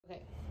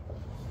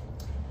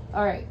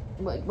All right.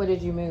 What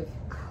did you move?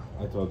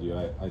 I told you,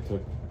 I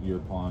took your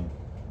pawn.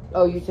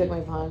 Oh, you took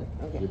my pawn?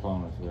 Okay. Your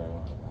pawn was here, I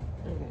wanted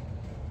that. Okay.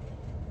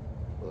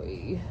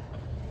 Oi.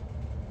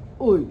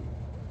 Oi.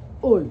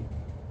 Oi.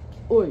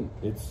 Oi.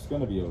 It's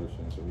gonna be over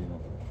soon, so you know.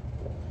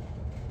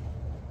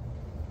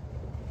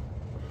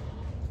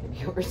 It's gonna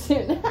be over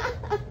soon.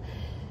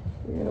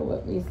 You're gonna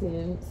whip me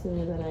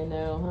sooner than I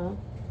know, huh?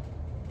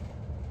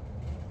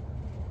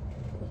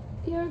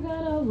 You're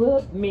gonna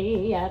whoop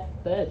me at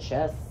the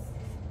chest.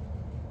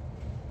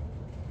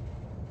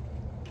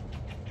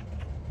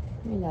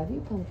 I love you,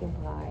 pumpkin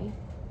pie.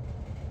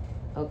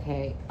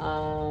 Okay,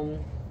 Odd.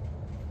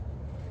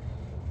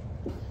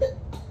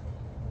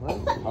 Whoa.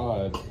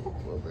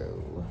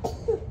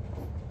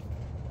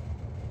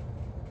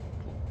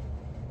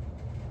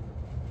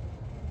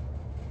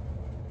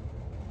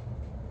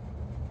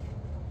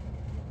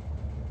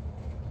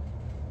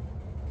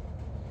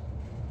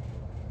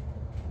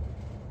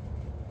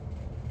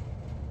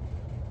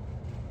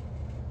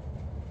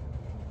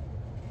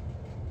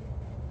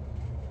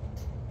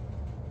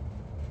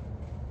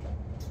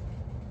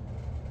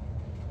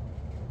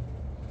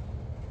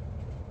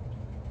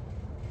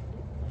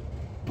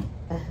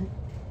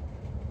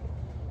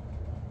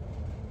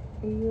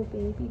 Are you a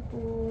baby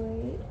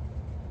boy?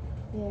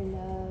 I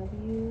love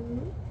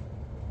you.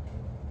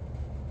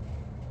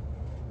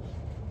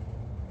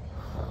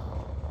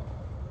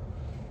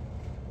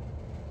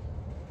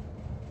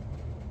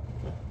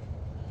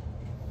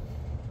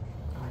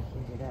 Oh, I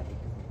can't do that because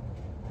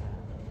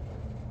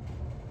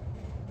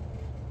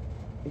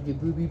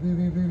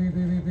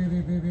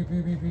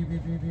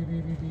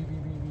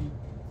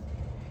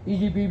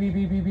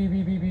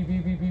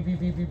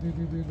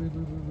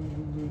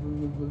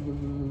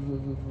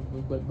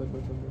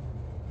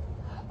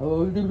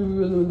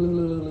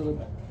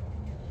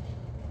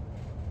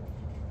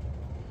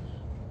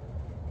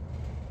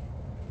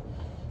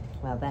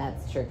well,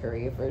 that's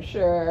trickery for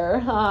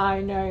sure.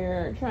 I know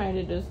you're trying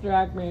to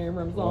distract me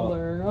from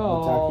something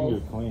else. Attacking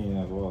your queen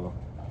as well.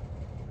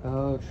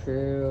 Oh,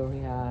 true.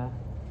 Yeah.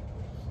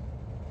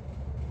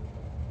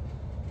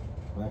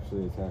 I'm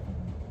actually attacking him.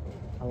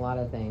 A lot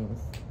of things.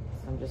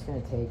 So I'm just gonna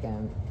take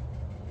him.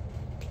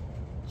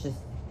 Just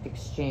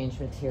exchange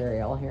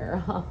material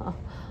here.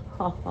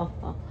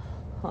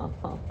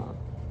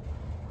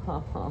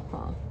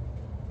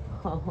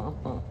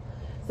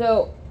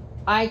 So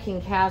I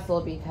can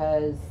castle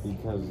because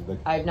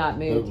I've not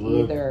moved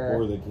either.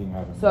 Or the king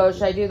haven't. So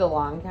should I do the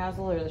long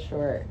castle or the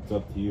short? It's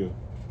up to you.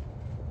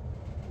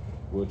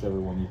 Whichever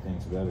one you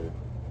think's better.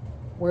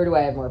 Where do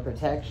I have more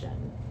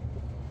protection?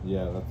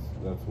 Yeah,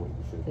 that's what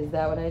you should. Is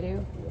that what I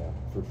do? Yeah,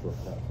 for short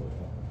castle.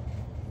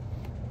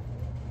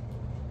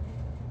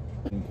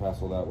 Yeah. And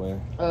castle that way.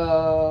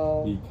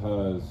 Oh.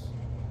 Because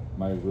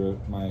my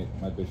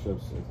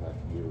bishop's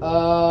attacking you.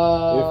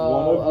 Oh. If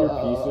one of your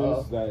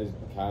pieces that is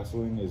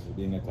castling is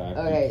being attacked,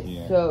 okay, you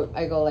can't. so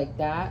I go like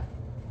that.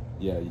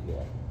 Yeah.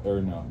 Or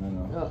no.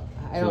 Oh,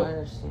 I don't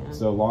understand.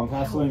 So long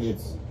castling,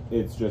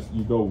 it's just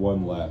you go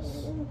one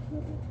less.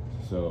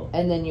 So.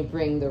 And then you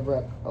bring the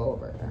rook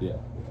over. Yeah.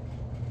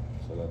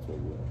 So that's what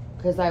you are.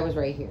 Because I was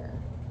right here.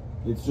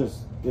 It's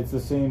the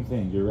same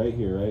thing. You're right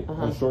here, right?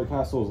 A short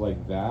castle is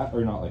like that,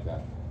 or not like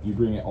that. You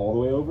bring it all the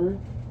way over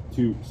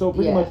to, so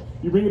pretty much,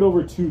 you bring it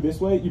over to this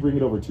way, you bring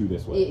it over to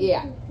this way.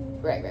 Yeah,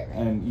 right.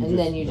 And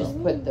then you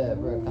just put the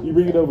rook on. You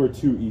bring it over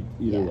to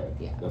either way.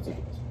 Yeah. That's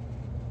okay.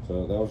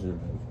 So that was your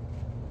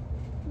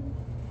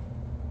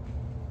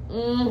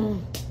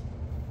move.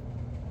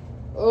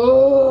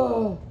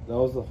 Oh. That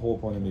was the whole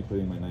point of me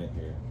putting my knight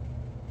here.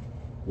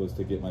 Was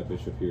to get my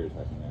bishop here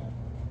attacking that.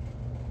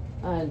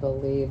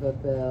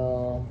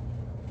 Unbelievable.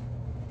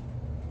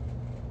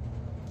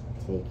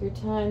 Take your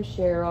time,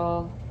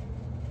 Cheryl.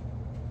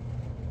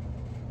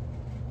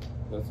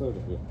 That's a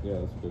good,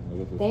 that's a good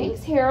move.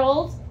 Thanks,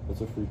 Harold.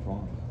 That's a free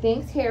pawn.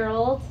 Thanks,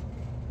 Harold.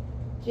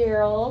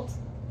 Gerald.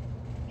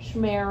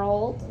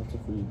 Schmerold. That's a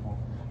free pawn.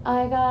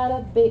 I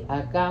got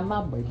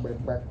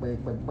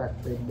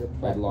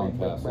my long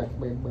castle.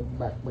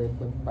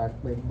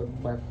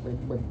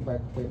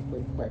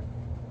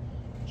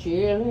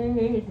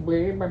 Chilies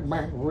with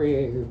my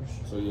ribs.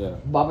 So yeah.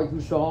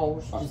 Barbecue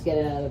sauce. Just get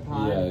it out of the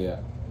pot. Yeah.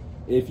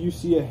 If you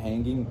see a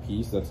hanging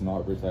piece that's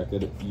not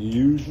protected,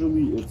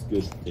 usually it's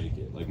good to take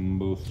it. Like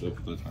most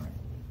of the time.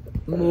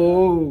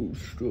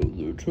 Most of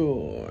the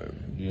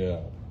time.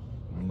 Yeah.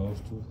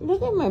 Most of the time.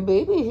 Look at my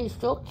baby. He's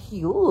so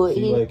cute.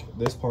 See, like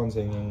this pawn's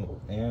hanging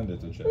and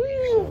it's a check.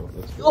 So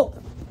that's good.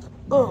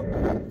 Oh.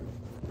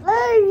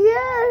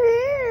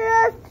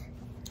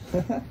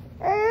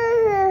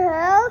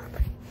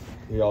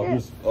 Here,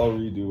 I'll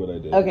redo what I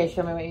did. Okay,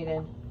 show me what you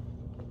did.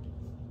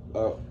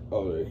 Oh,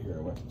 right here. I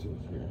went to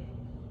here.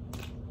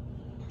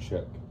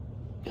 Check.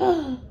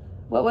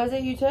 What was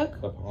it you took?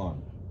 A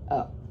pawn.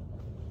 Oh.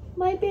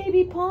 My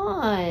baby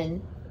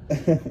pawn.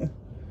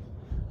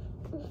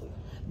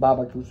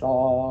 Barbecue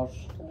sauce.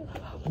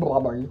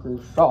 Barbecue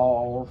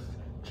sauce.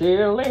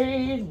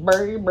 Chilies,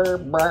 baby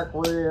back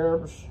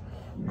ribs.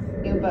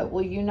 Yeah, but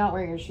will you not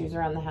wear your shoes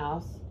around the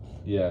house?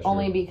 Yeah, sure.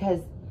 Only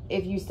because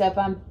if you step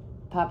on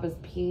Papa's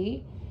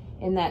pee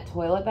in that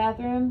toilet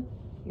bathroom,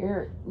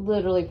 you're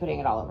literally putting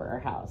it all over our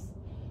house.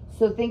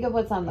 So think of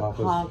what's on the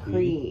Papa's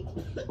concrete.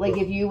 Like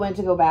if you went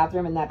to go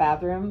bathroom in that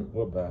bathroom.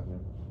 What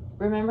bathroom?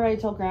 Remember I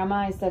told Grandma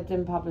I stepped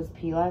in Papa's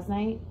pee last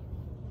night?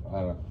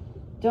 I don't.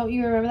 Don't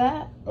you remember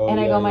that? Oh, and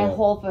yeah, I go, my yeah.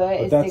 whole foot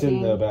But is that's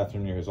sticking. in the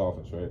bathroom near his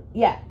office, right?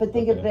 Yeah, but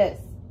think of Okay. this.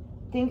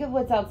 Think of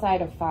what's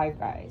outside of Five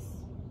Guys.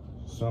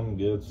 Some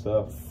good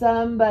stuff.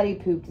 Somebody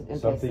pooped and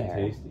pissed Something there.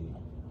 tasty.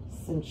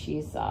 Some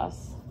cheese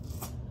sauce.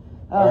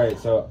 All right,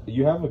 so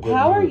you have a good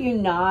How move. are you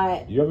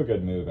not? You have a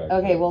good move, actually.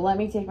 Okay, well, let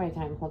me take my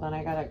time. Hold on,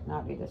 I gotta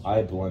not be distracted.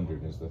 I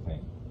blundered is the thing.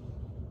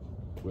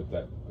 With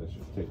that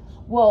just takes.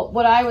 Well,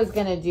 what I was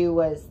gonna do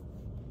was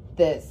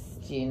this.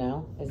 Do you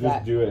know? Is Just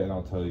that? do it and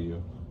I'll tell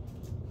you.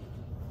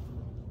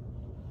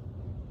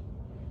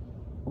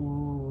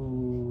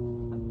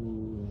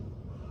 Ooh.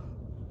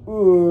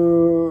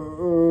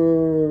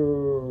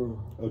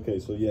 Okay,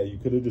 so yeah, you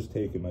could have just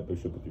taken my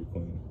bishop with your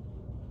queen.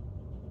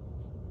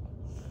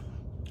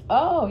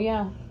 Oh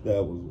yeah.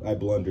 That was I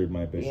blundered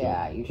my bishop.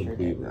 Yeah, you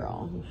completely. sure did,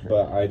 girl. You sure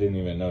But did. I didn't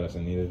even notice,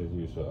 and neither did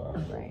you. So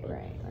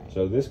Right.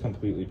 So this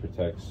completely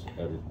protects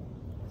everything.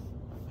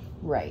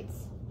 Right.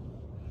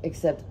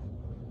 Except.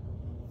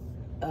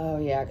 Oh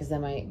yeah, because then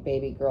my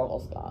baby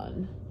girl's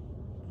gone.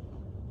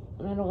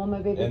 And I don't want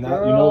my baby And that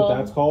girl. you know what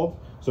that's called?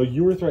 So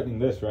you were threatening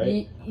this,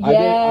 right?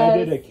 Yes. I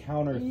did a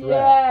counter threat.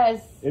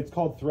 Yes. It's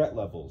called threat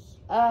levels.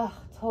 Ugh,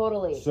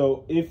 totally.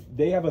 So if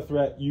they have a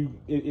threat,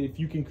 if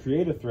you can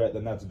create a threat,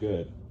 then that's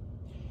good.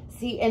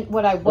 See, and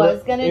what I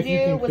was going to if you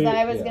do can was create-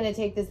 I was yeah. going to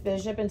take this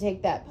bishop and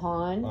take that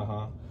pawn.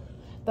 Uh-huh.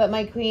 But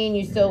my queen,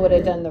 you still would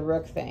have done the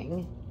rook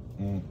thing.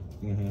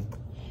 Mm-hmm.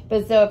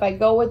 But so if I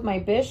go with my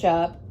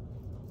bishop,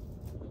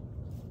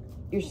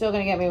 you're still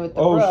going to get me with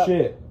the rook. Oh,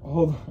 shit.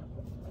 Hold on.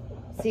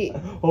 See.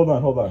 Hold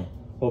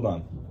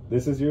on.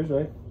 This is yours,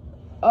 right?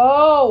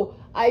 Oh,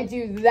 I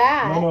do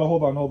that. No,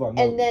 hold on. No,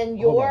 and then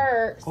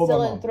you're Hold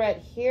still on, in threat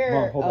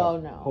here. Hold oh,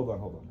 on. no. Hold on.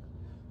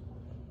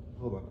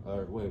 All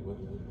right, wait.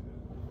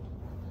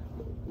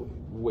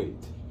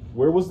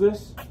 Where was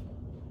this?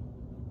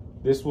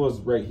 This was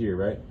right here,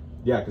 right?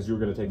 Yeah, because you were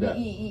going to take that.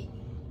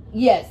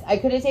 Yes, I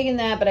could have taken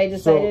that, but I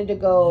decided to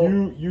go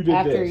you did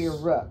after this. your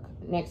rook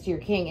next to your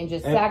king and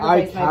just And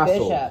sacrifice I my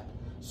castled. bishop.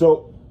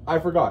 So, I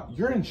forgot.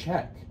 You're in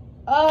check.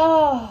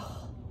 Oh.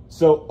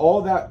 So,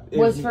 all that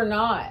was for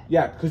naught.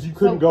 Yeah, because you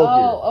couldn't go here.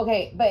 Oh,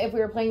 okay. But if we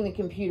were playing the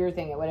computer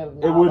thing, it would have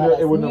It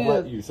wouldn't have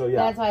let you. So,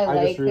 yeah. That's why I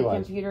like just the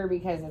realized. computer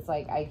because it's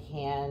like I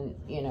can,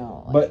 you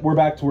know. Like, But we're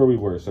back to where we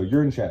were. So,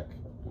 you're in check.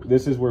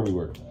 This is where we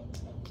were.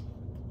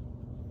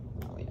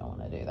 no, we don't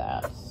want to do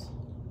that.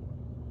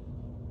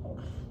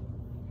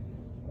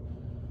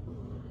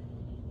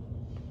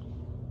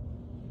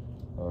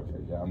 Okay,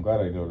 yeah, I'm glad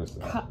I noticed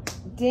that.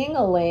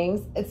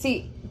 Ding-a-lings.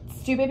 See,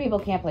 stupid people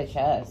can't play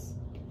chess.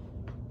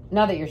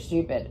 Not that you're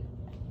stupid.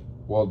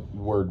 Well,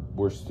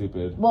 we're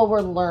stupid. Well,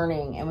 we're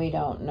learning and we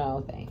don't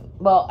know things.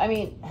 Well, I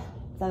mean,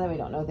 it's not that we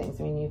don't know things.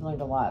 I mean, you've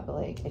learned a lot, but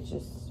like, it's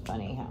just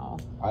funny how.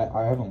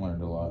 I haven't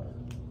learned a lot.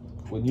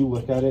 When you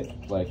look at it,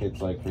 like,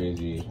 it's like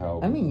crazy how.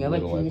 I mean,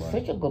 little you're I've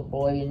such a good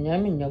boy, and I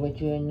mean,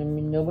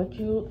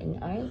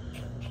 and I.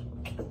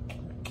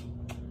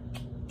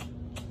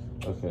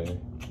 Okay,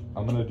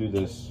 I'm gonna do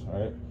this. All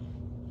right.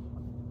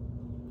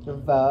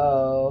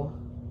 Vo.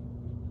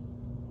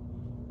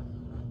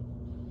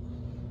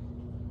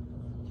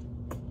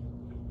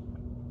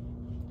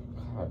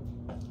 God.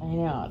 I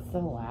know, it's so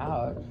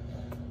loud.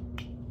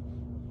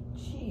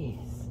 Jeez.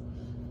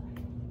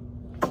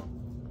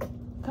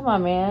 Come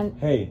on, man.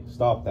 Hey,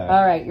 stop that.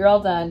 All right, you're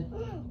all done.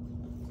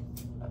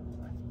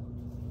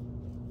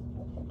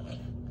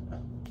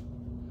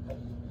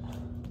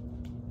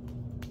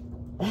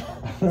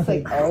 It's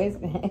like always,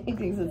 he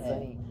thinks it's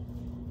funny.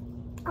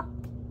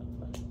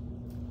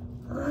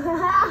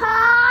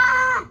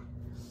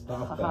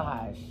 Stop that.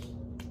 Gosh.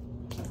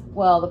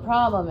 Well, the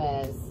problem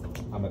is,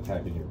 I'm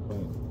attacking your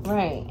queen.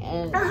 right,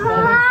 and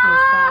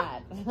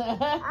that makes me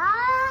sad.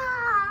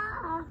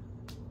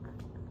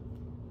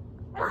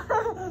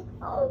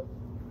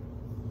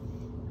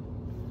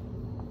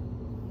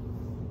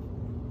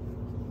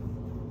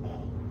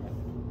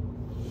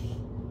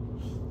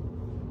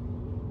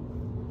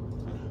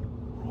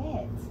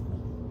 Quit.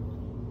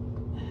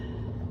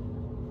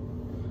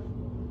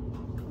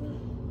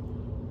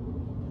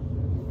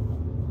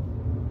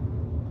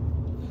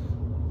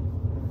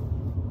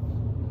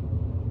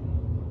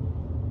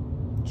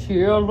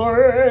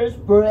 Chili's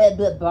bread,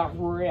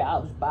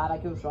 ribs,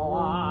 barbecue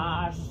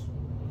sauce.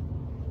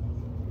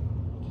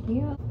 Can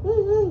you?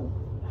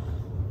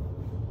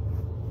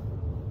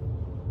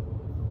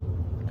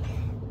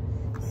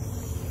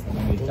 How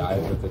many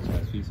dives with the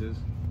chess pieces?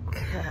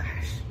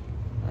 Gosh,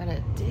 what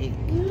a dig.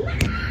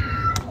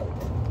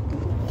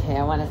 Okay,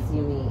 I want to see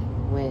me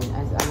win.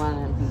 I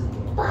want to be.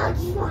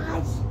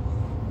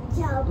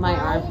 My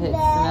armpits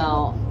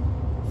smell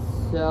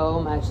so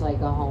much like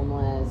a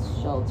homeless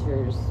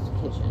shelter's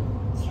kitchen.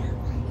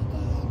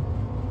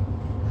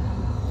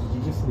 Did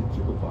you just say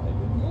Joe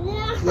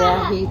Biden?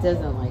 Yeah, he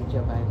doesn't like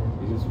Joe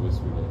Biden. He just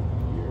whispered it in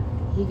my ear.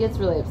 He gets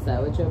really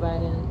upset with Joe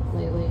Biden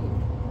lately.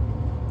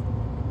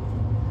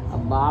 A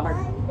bobber.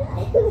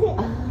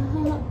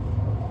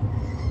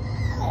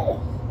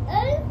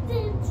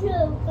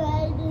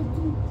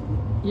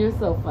 You're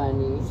so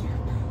funny.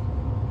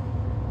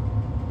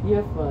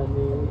 You're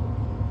funny.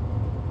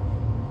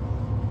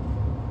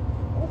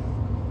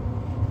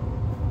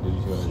 Did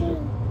you see what I did?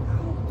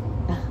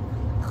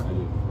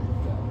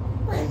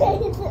 I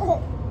did.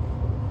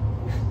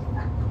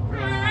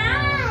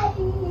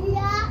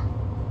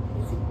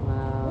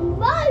 Wow.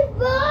 My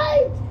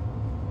butt!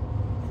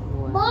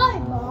 Wow. My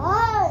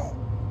butt!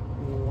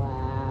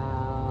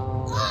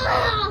 Wow.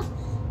 Ah!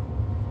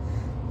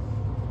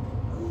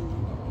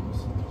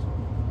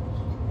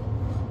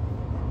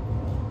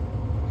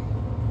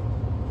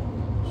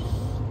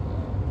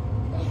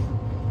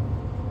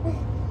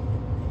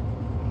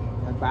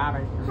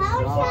 How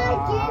shall I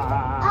get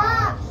up?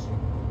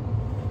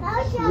 How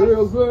shall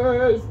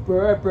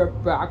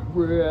Back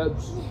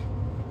ribs.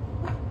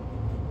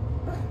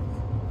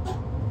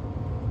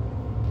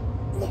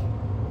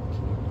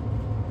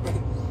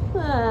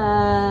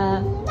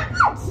 Yeah! You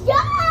can't do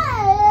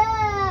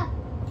that.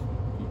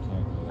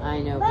 I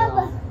know,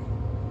 Mama.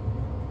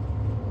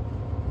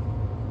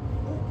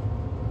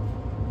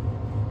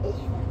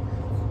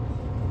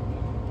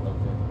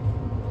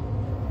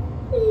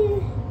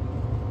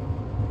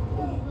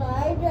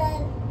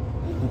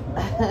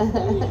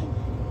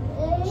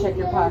 girl. Check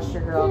your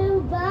posture, girl.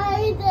 Joe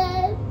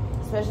Biden.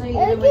 Especially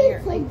even when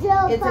you're like,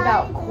 it's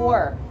about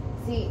core.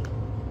 See,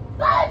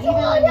 even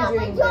when you're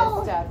doing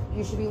this stuff,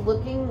 you should be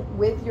looking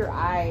with your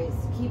eyes,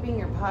 keeping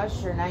your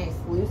posture nice,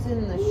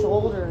 loosen the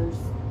shoulders,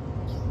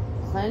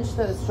 clench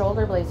those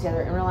shoulder blades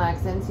together, and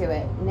relax into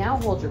it. Now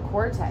hold your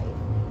core tight.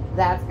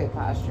 That's good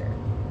posture.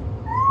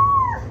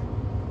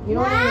 You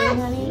know what I mean,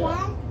 honey?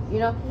 Yeah. You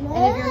know,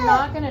 and if you're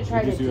not gonna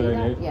try Did to you see do what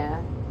I that, did? yeah.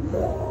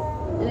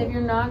 And if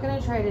you're not gonna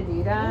try to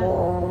do that,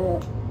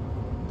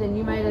 then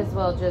you might as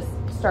well just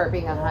start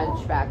being a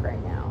hunchback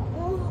right now.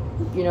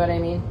 You know what I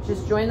mean?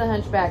 Just join the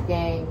hunchback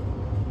gang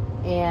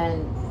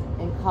and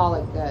call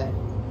it good,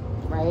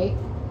 right?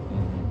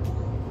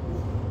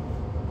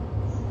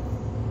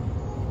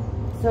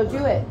 So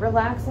do it.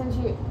 Relax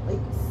into, like,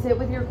 sit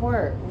with your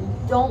core.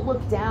 Don't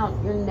look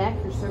down. Your neck,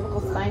 your cervical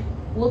spine.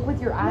 Look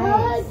with your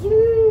eyes.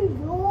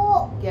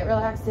 Get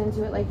relaxed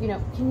into it. Like, you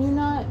know, can you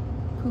not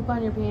poop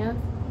on your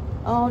pants?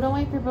 Oh, don't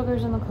wipe your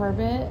boogers on the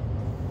carpet.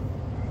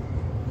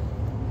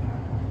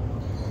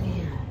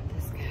 Man,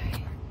 this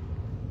guy.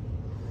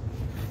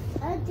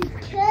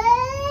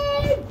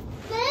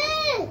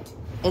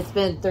 It's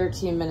been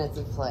 13 minutes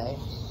of play.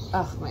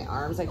 Ugh, my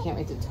arms. I can't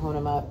wait to tone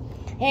them up.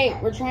 Hey,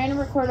 we're trying to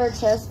record our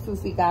chest,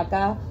 Foofy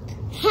Gaga.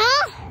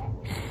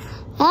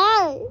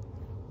 Hi.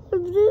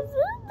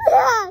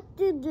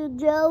 This is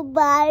Joe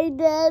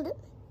Biden.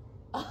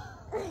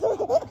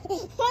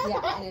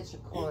 Yeah, and it's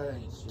your core.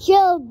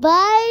 Joe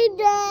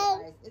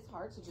Biden. It's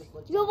hard to just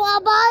look. Joe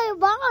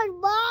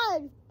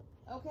Biden.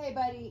 Okay,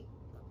 buddy.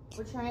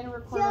 We're trying to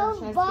record our Joe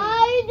chest.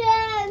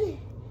 Biden.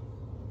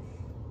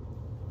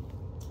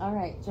 All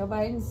right, Joe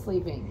Biden's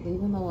sleeping.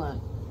 Leave him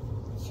alone.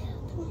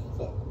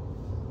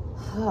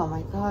 Oh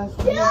my gosh.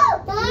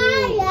 Joe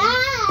Biden.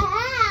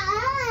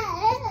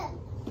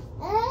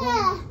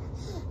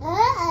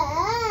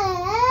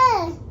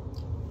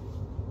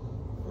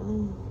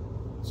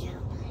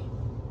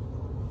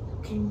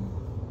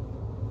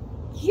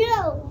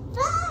 Joe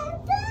Biden.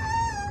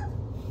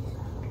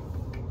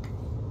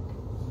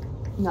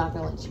 I'm not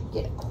gonna let you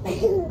get it.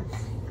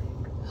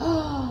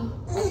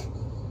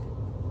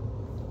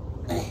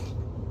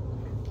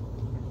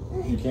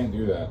 You can't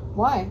do that.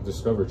 Why?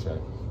 Discover check.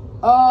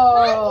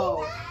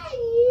 Oh.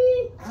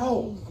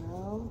 Ow!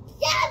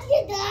 Yes,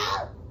 you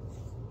know.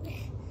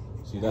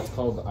 See, that's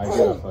called I got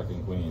a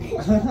fucking queen.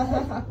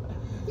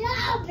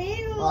 Yeah,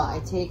 baby. Well, I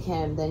take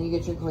him, then you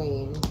get your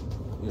queen.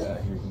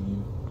 Yeah, here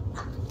you.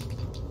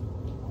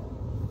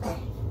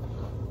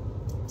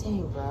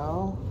 Dang,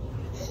 bro.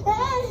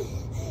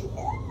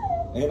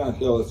 And I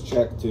feel it's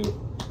check too.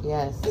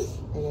 Yes,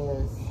 it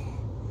is.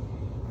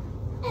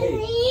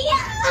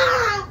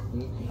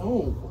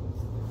 No.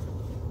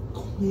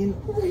 Queen.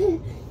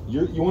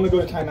 You want to go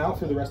to timeout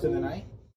for the rest of the night?